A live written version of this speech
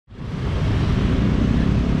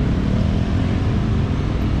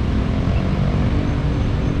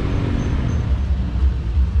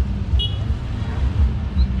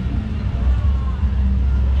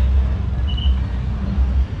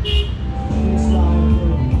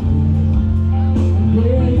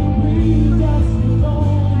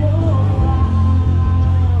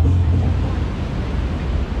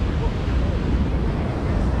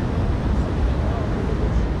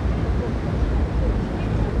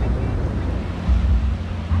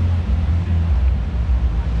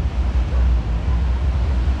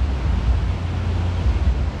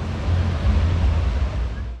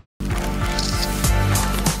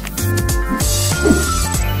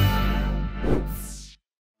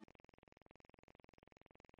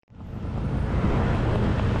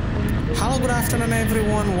afternoon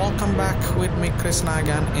everyone, welcome back with me Krishna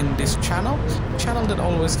again in this channel that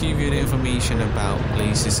always give you the information about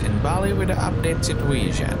places in Bali with the update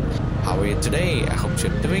situation. How are you today? I hope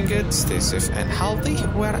you're doing good, stay safe and healthy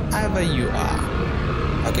wherever you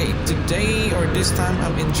are. Okay, today or this time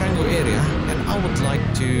I'm in Canggu area and I would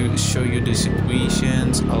like to show you the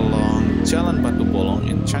situations along Jalan Batu Bolong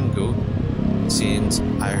in Canggu, since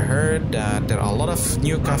I heard that there are a lot of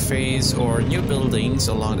new cafes or new buildings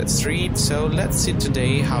along that street. So let's see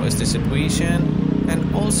today how is the situation,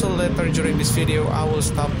 and also later during this video I will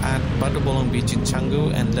stop at Batu Bolong beach in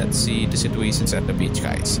Canggu and let's see the situations at the beach,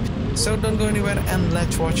 guys. So don't go anywhere and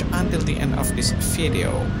let's watch until the end of this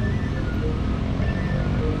video.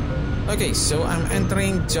 Okay, so I'm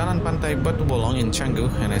entering Jalan Pantai Batu Bolong in Canggu,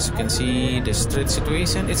 and as you can see the street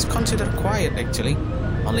situation is considered quiet actually.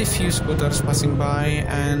 Only few scooters passing by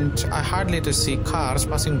and I hardly to see cars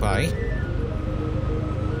passing by.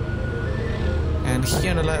 And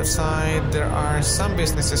here on the left side there are some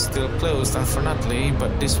businesses still closed unfortunately,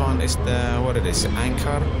 but this one is the, what it is,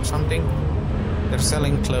 Anchor or something. They're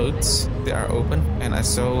selling clothes, they are open, and I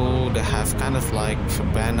saw they have kind of like a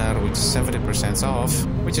banner which is 70% off,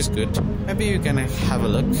 which is good. Maybe you can have a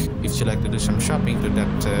look if you like to do some shopping to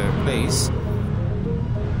that place.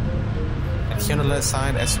 Here on the left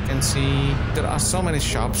side, as you can see, there are so many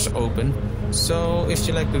shops open. So if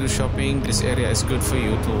you like to do shopping, this area is good for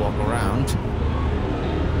you to walk around.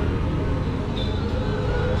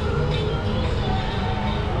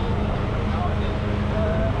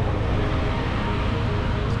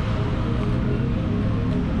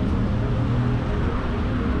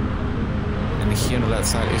 And here on the left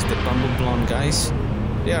side is the Bamboo Blonde, guys.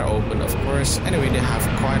 They are open, of course. Anyway, they have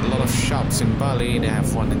quite a lot of shops in Bali. They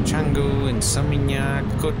have one in Canggu, in Seminyak,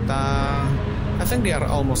 Kuta. I think they are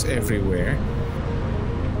almost everywhere.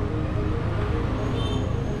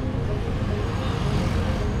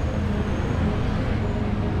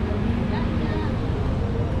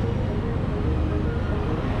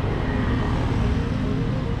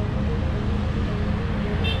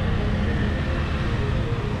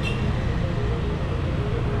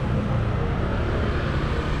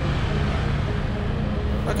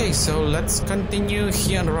 Okay, so let's continue.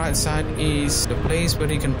 Here on the right side is the place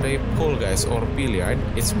where you can play pool, guys, or billiard.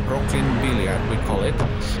 It's Brooklyn Billiard, we call it.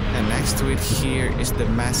 And next to it here is the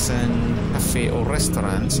Mason Cafe or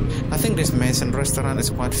restaurant. I think this Mason restaurant is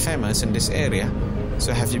quite famous in this area.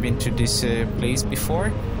 So have you been to this place before?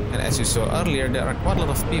 And as you saw earlier, there are quite a lot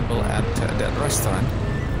of people at that restaurant.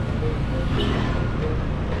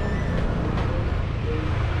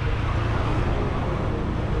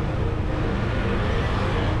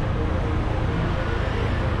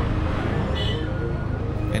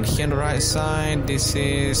 And here on the right side, this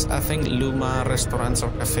is, I think, Luma Restaurants or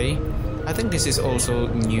Cafe. I think this is also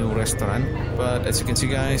new restaurant, but as you can see,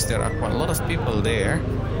 guys, there are quite a lot of people there,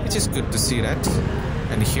 which is good to see that.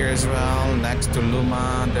 And here as well, next to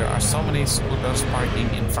Luma, there are so many scooters parking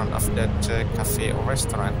in front of that cafe or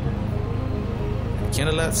restaurant. And here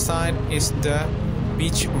on the left side is the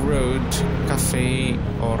Beach Road Cafe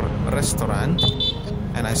or restaurant.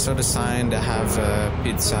 And I saw the sign, they have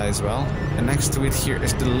pizza as well. And next to it here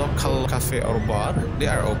is the local cafe or bar. They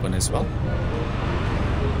are open as well.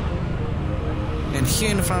 And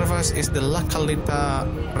here in front of us is the La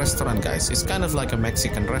Calita restaurant, guys. It's kind of like a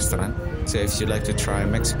Mexican restaurant. So if you like to try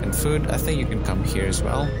Mexican food, I think you can come here as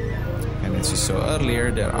well. And as you saw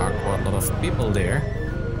earlier, there are quite a lot of people there.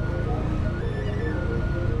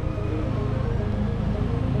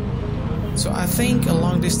 So I think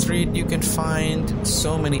along this street you can find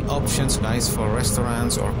so many options, guys, for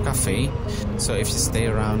restaurants or cafe. So if you stay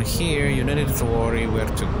around here, you don't need to worry where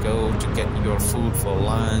to go to get your food for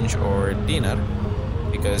lunch or dinner,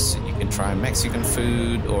 because you can try Mexican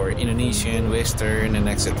food or Indonesian, Western, and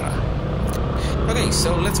etc. Okay,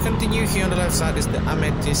 so let's continue. Here on the left side is the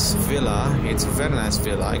Amethyst Villa. It's a very nice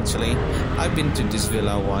villa actually. I've been to this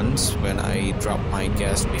villa once when I dropped my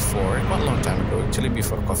gas before, quite a long time ago actually,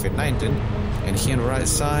 before COVID-19. And here on the right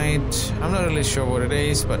side, I'm not really sure what it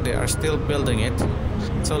is, but they are still building it.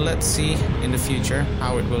 So let's see in the future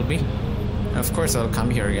how it will be. And of course I'll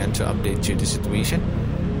come here again to update you the situation.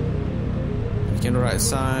 Here on the right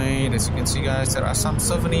side, as you can see, guys, there are some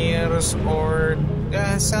souvenirs or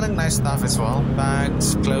selling nice stuff as well,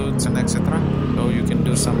 bags, clothes, and etc. So you can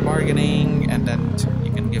do some bargaining and then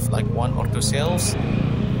you can give like 1 or 2 sales.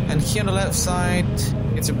 And here on the left side,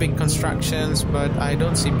 it's a big constructions, but I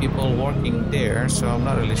don't see people working there, so I'm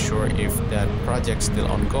not really sure if that project's still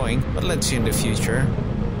ongoing, but let's see in the future.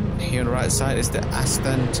 Here on the right side is the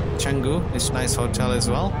Aston Canggu. It's a nice hotel as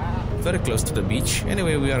well. very close to the beach.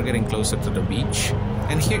 Anyway, we are getting closer to the beach.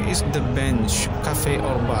 And here is the bench, cafe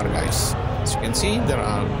or bar, guys. As you can see, there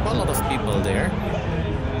are a lot of people there.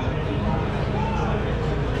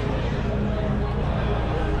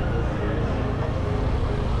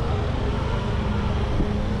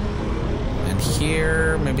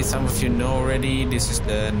 Here, maybe some of you know already, this is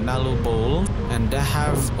the Nalu Bowl, and they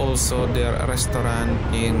have also their restaurant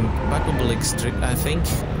in Batu Bolong Street, I think,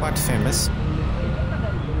 quite famous.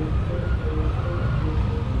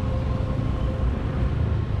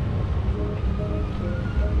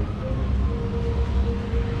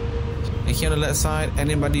 And here on the left side,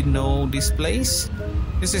 anybody know this place?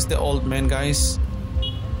 This is the Old Man, guys.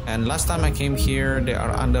 And last time I came here, they are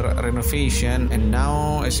under renovation, and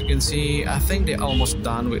now, as you can see, I think they're almost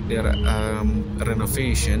done with their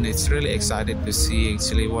renovation. It's really excited to see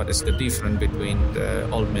actually what is the difference between the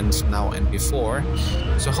old men's now and before.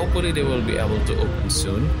 So hopefully they will be able to open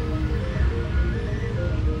soon.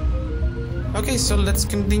 Okay, so let's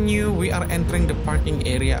continue. We are entering the parking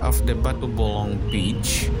area of the Batu Bolong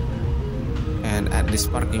beach. And at this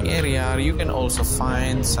parking area, you can also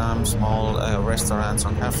find some small restaurants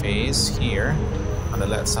or cafes here on the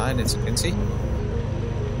left side, as you can see.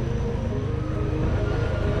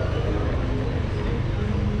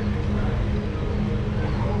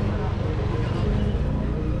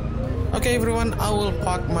 Okay everyone, I will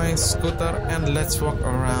park my scooter and let's walk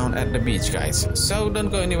around at the beach, guys. So don't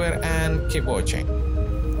go anywhere and keep watching.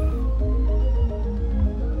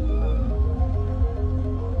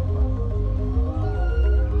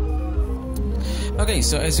 Okay,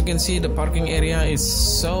 so as you can see, the parking area is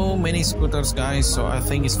so many scooters, guys, so I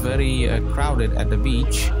think it's very crowded at the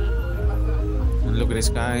beach. And look at this,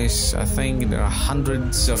 guys, I think there are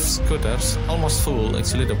hundreds of scooters, almost full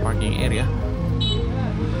actually, the parking area.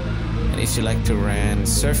 And if you like to rent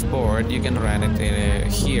surfboard, you can rent it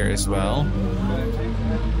here as well.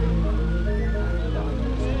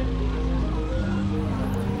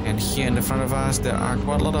 And here in the front of us, there are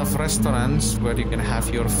quite a lot of restaurants where you can have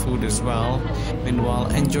your food as well, meanwhile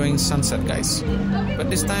enjoying sunset, guys. But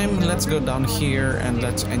this time, let's go down here and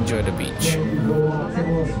let's enjoy the beach.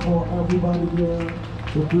 For everybody here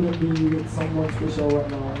who couldn't be with someone special right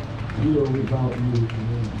now, here without you.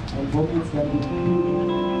 And for me, it's gonna be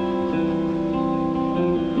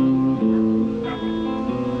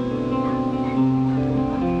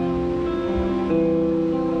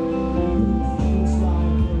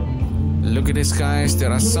Look at this, guys,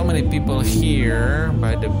 there are so many people here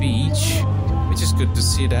by the beach, which is good to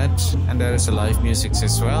see that. And there is a live music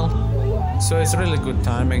as well, so it's a really good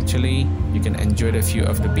time actually. You can enjoy the view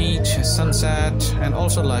of the beach, sunset, and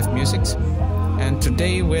also live music. And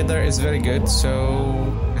today weather is very good, so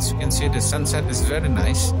as you can see, the sunset is very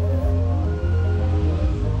nice.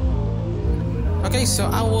 Okay, so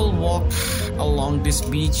I will walk along this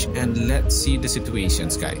beach and let's see the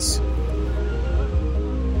situations, guys.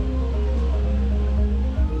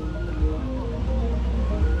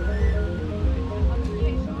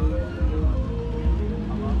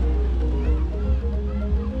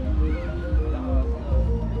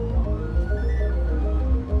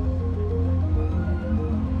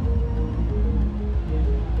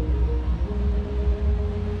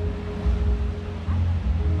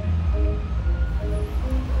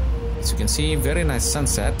 As you can see, very nice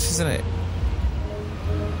sunset, isn't it?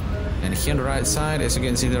 And here on the right side, as you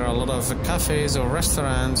can see, there are a lot of cafes or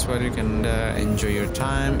restaurants where you can enjoy your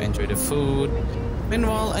time, enjoy the food,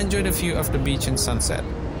 meanwhile enjoy the view of the beach and sunset.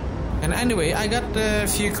 And anyway, I got a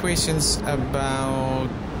few questions about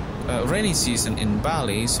rainy season in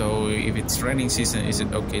Bali. So if it's raining season, is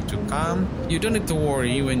it okay to come? You don't need to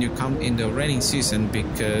worry when you come in the raining season,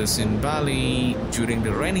 because in Bali during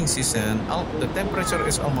the raining season the temperature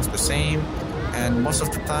is almost the same, and most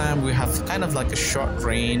of the time we have kind of like a short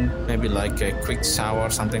rain, maybe like a quick shower,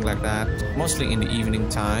 something like that, mostly in the evening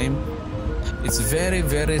time. It's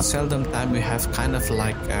very seldom time we have kind of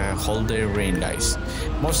like a whole day rain, guys.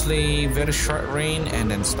 Mostly very short rain and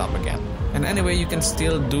then stop again. And anyway, you can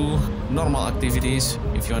still do normal activities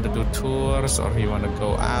if you want to do tours or you want to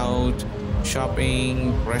go out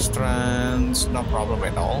shopping, restaurants, no problem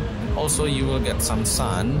at all. And also you will get some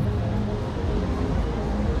sun.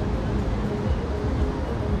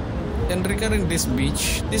 And regarding this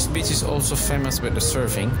beach is also famous with the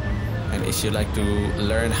surfing. And if you like to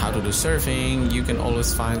learn how to do surfing, you can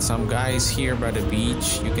always find some guys here by the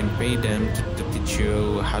beach. You can pay them to teach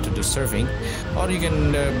you how to do surfing, or you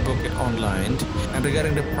can book it online. And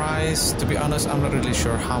regarding the price, to be honest, I'm not really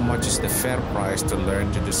sure how much is the fair price to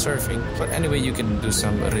learn to do surfing. But anyway, you can do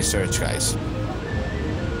some research, guys.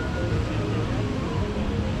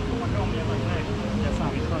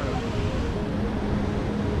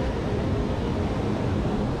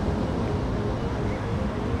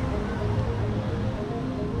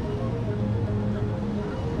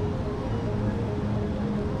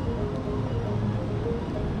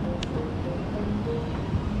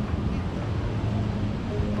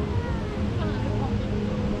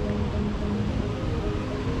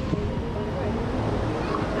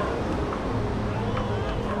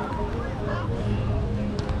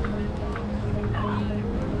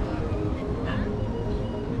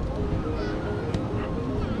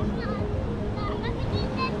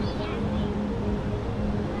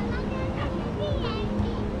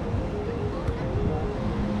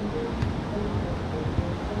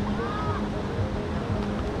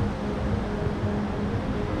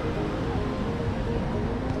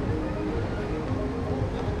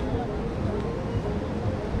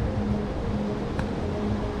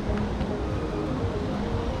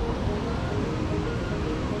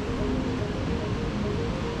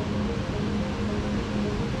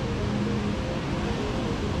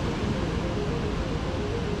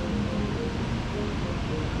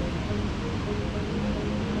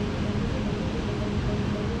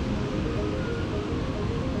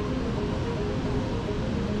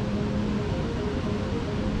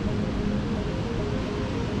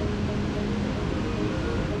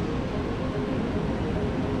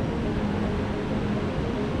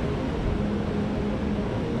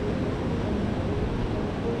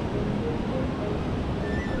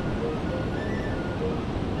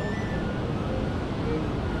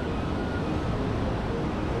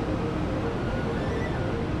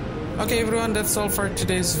 Okay everyone, that's all for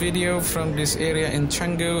today's video from this area in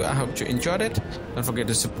Canggu. I hope you enjoyed it. Don't forget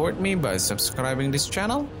to support me by subscribing this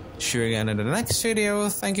channel. See you again in the next video.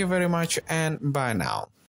 Thank you very much and bye now.